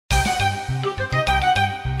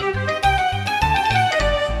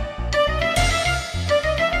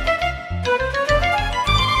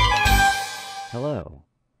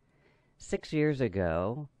6 years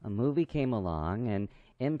ago, a movie came along and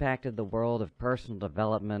impacted the world of personal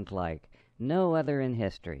development like no other in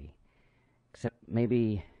history. Except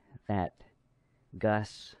maybe that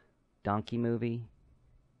Gus donkey movie,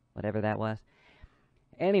 whatever that was.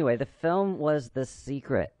 Anyway, the film was The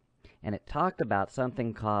Secret, and it talked about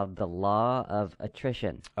something called the law of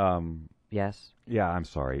attrition. Yes? Yeah, I'm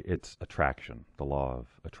sorry. It's attraction, the law of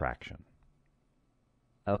attraction.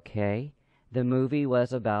 Okay. The movie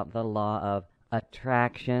was about the law of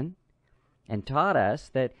attraction and taught us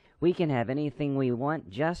that we can have anything we want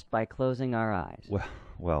just by closing our eyes.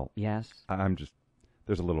 Well, yes?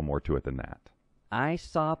 There's a little more to it than that. I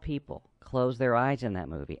saw people close their eyes in that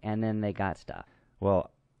movie, and then they got stuff.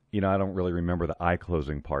 Well, I don't really remember the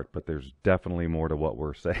eye-closing part, but there's definitely more to what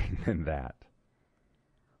we're saying than that.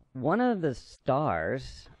 One of the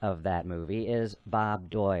stars of that movie is Bob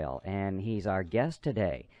Doyle, and he's our guest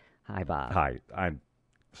today. Hi, Bob. Hi. I'm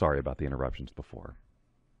sorry about the interruptions before.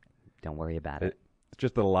 Don't worry about it. It's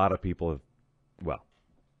just that a lot of people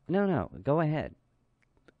No, go ahead.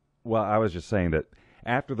 Well, I was just saying that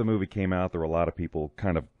after the movie came out, there were a lot of people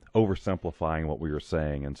kind of oversimplifying what we were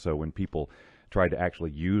saying, and so when people tried to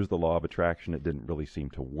actually use the law of attraction, it didn't really seem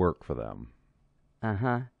to work for them.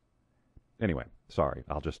 Uh-huh. Anyway, sorry.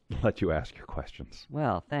 I'll just let you ask your questions.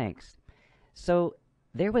 Well, thanks. So,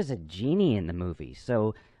 there was a genie in the movie.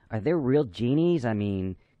 So, are there real genies? I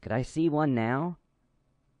mean, could I see one now?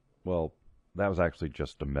 Well, that was actually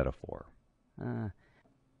just a metaphor.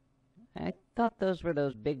 I thought those were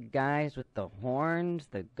those big guys with the horns,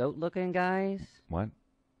 the goat-looking guys. What?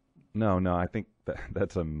 No, I think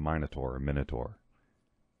that's a minotaur.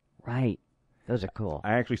 Right. Those are cool.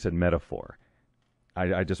 I actually said metaphor.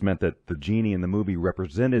 I just meant that the genie in the movie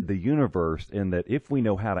represented the universe in that if we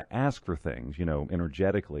know how to ask for things,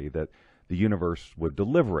 energetically, that the universe would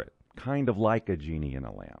deliver it, kind of like a genie in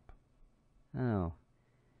a lamp. Oh.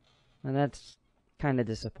 Well, that's kind of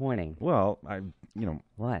disappointing. Well,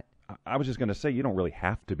 What? I was just going to say you don't really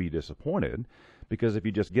have to be disappointed, because if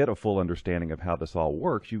you just get a full understanding of how this all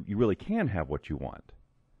works, you really can have what you want.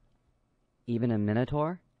 Even a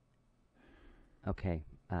minotaur? Okay,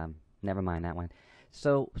 never mind that one.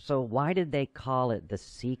 So why did they call it The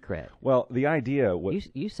Secret? Well, the idea was...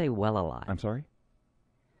 You say well a lot. I'm sorry?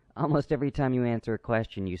 Almost every time you answer a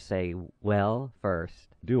question, you say well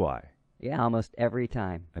first. Do I? Yeah, almost every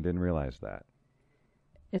time. I didn't realize that.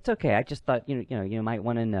 It's okay. I just thought you might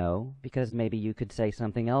want to know, because maybe you could say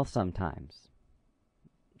something else sometimes.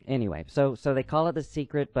 Anyway, so they call it The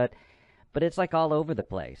Secret, but it's like all over the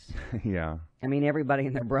place. Yeah. I mean, everybody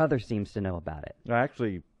and their brother seems to know about it.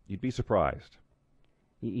 Actually, you'd be surprised.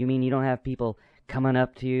 You mean you don't have people coming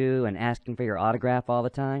up to you and asking for your autograph all the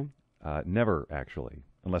time? Never, actually,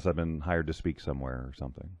 unless I've been hired to speak somewhere or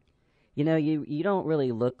something. You don't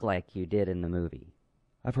really look like you did in the movie.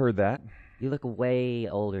 I've heard that. You look way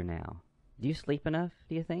older now. Do you sleep enough,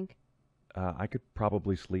 do you think? I could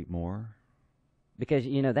probably sleep more. Because,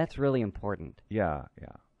 that's really important. Yeah,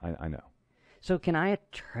 I know. So can I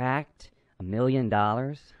attract $1 million?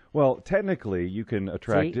 Well, technically, you can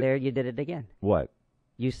attract... See, there you did it again. What?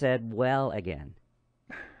 You said well again.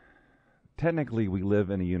 Technically, we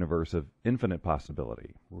live in a universe of infinite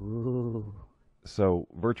possibility. Ooh. So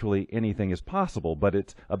virtually anything is possible, but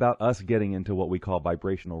it's about us getting into what we call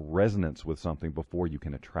vibrational resonance with something before you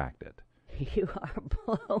can attract it. You are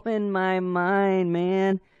blowing my mind,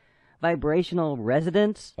 man. Vibrational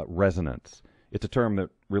resonance? Resonance. It's a term that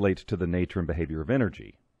relates to the nature and behavior of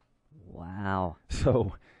energy. Wow.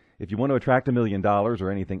 So if you want to attract $1 million or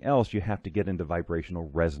anything else, you have to get into vibrational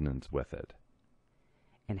resonance with it.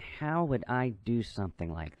 And how would I do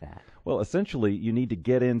something like that? Well, essentially, you need to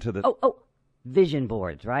get into the... Oh, vision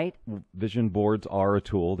boards, right? Vision boards are a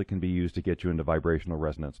tool that can be used to get you into vibrational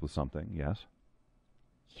resonance with something, yes?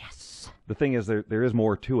 Yes. The thing is, there is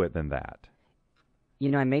more to it than that.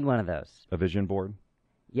 I made one of those. A vision board?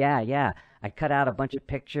 Yeah. I cut out a bunch of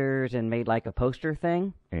pictures and made like a poster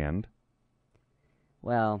thing. And?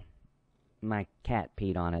 Well, my cat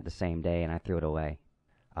peed on it the same day and I threw it away.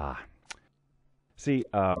 See,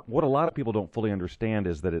 what a lot of people don't fully understand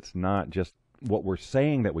is that it's not just what we're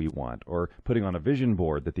saying that we want or putting on a vision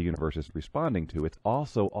board that the universe is responding to. It's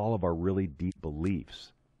also all of our really deep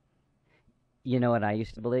beliefs. You know what I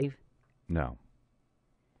used to believe? No.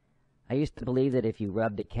 I used to believe that if you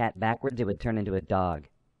rubbed a cat backwards, it would turn into a dog.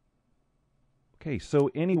 Okay,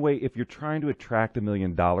 so anyway, if you're trying to attract $1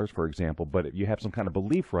 million, for example, but if you have some kind of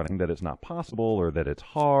belief running that it's not possible or that it's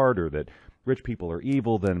hard or that rich people are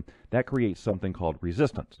evil, then that creates something called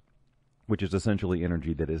resistance, which is essentially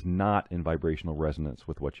energy that is not in vibrational resonance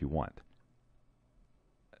with what you want.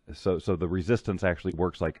 So the resistance actually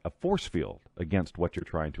works like a force field against what you're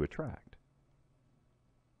trying to attract.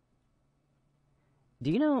 Do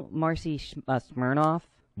you know Marcy Smirnoff?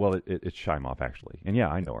 Well, it's Shimoff, actually. And yeah,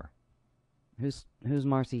 I know her. Who's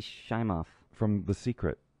Marcy Shimoff? From The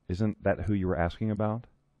Secret. Isn't that who you were asking about?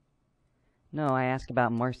 No, I asked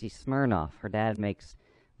about Marcy Smirnoff. Her dad makes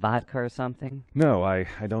vodka or something. No, I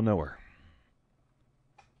don't know her.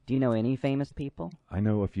 Do you know any famous people? I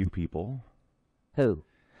know a few people. Who?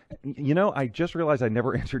 You know, I just realized I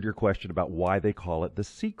never answered your question about why they call it The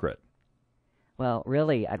Secret. Well,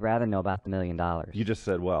 really, I'd rather know about the $1 million. You just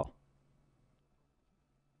said, well.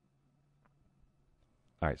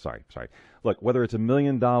 All right, sorry. Look, whether it's $1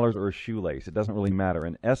 million or a shoelace, it doesn't really matter.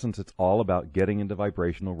 In essence, it's all about getting into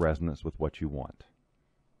vibrational resonance with what you want.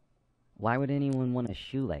 Why would anyone want a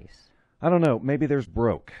shoelace? I don't know. Maybe there's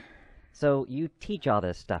broke. So you teach all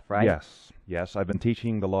this stuff, right? Yes. I've been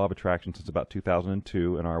teaching the law of attraction since about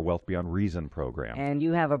 2002 in our Wealth Beyond Reason program. And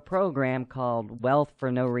you have a program called Wealth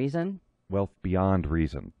for No Reason? Wealth Beyond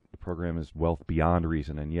Reason. The program is Wealth Beyond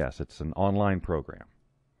Reason, and yes, it's an online program.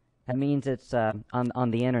 That means it's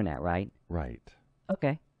on the internet, right? Right.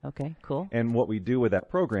 Okay, cool. And what we do with that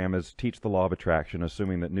program is teach the law of attraction,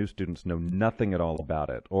 assuming that new students know nothing at all about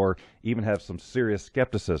it, or even have some serious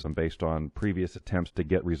skepticism based on previous attempts to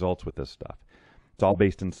get results with this stuff. It's all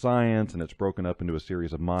based in science, and it's broken up into a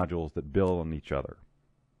series of modules that build on each other.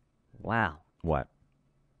 Wow. What?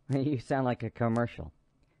 You sound like a commercial.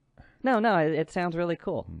 No, it sounds really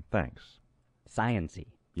cool. Thanks. Science-y.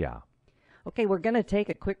 Yeah. Okay, we're going to take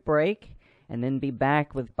a quick break and then be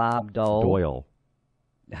back with Bob Doyle. Doyle.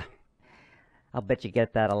 I'll bet you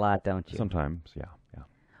get that a lot, don't you? Sometimes, yeah.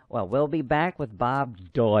 Well, we'll be back with Bob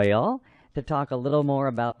Doyle to talk a little more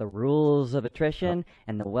about the rules of attrition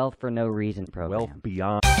and the Wealth for No Reason program. Wealth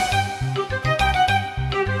Beyond.